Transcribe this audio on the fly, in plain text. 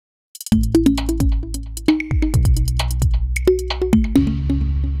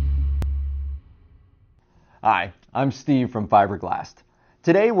Hi, I'm Steve from Fiberglass.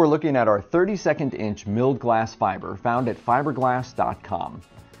 Today we're looking at our 32nd inch milled glass fiber found at fiberglass.com.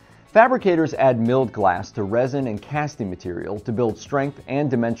 Fabricators add milled glass to resin and casting material to build strength and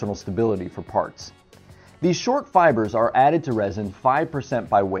dimensional stability for parts. These short fibers are added to resin 5%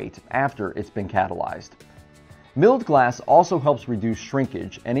 by weight after it's been catalyzed. Milled glass also helps reduce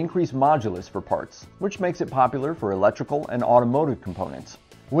shrinkage and increase modulus for parts, which makes it popular for electrical and automotive components.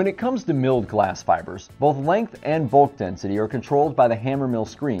 When it comes to milled glass fibers, both length and bulk density are controlled by the hammermill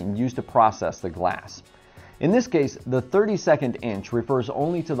screen used to process the glass. In this case, the 32nd inch refers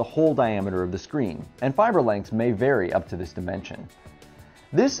only to the hole diameter of the screen, and fiber lengths may vary up to this dimension.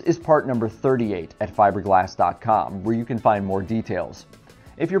 This is part number 38 at fiberglass.com, where you can find more details.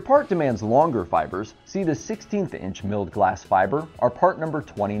 If your part demands longer fibers, see the 16th inch milled glass fiber, or part number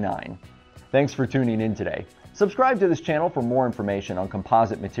 29. Thanks for tuning in today. Subscribe to this channel for more information on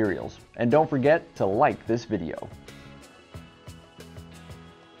composite materials, and don't forget to like this video.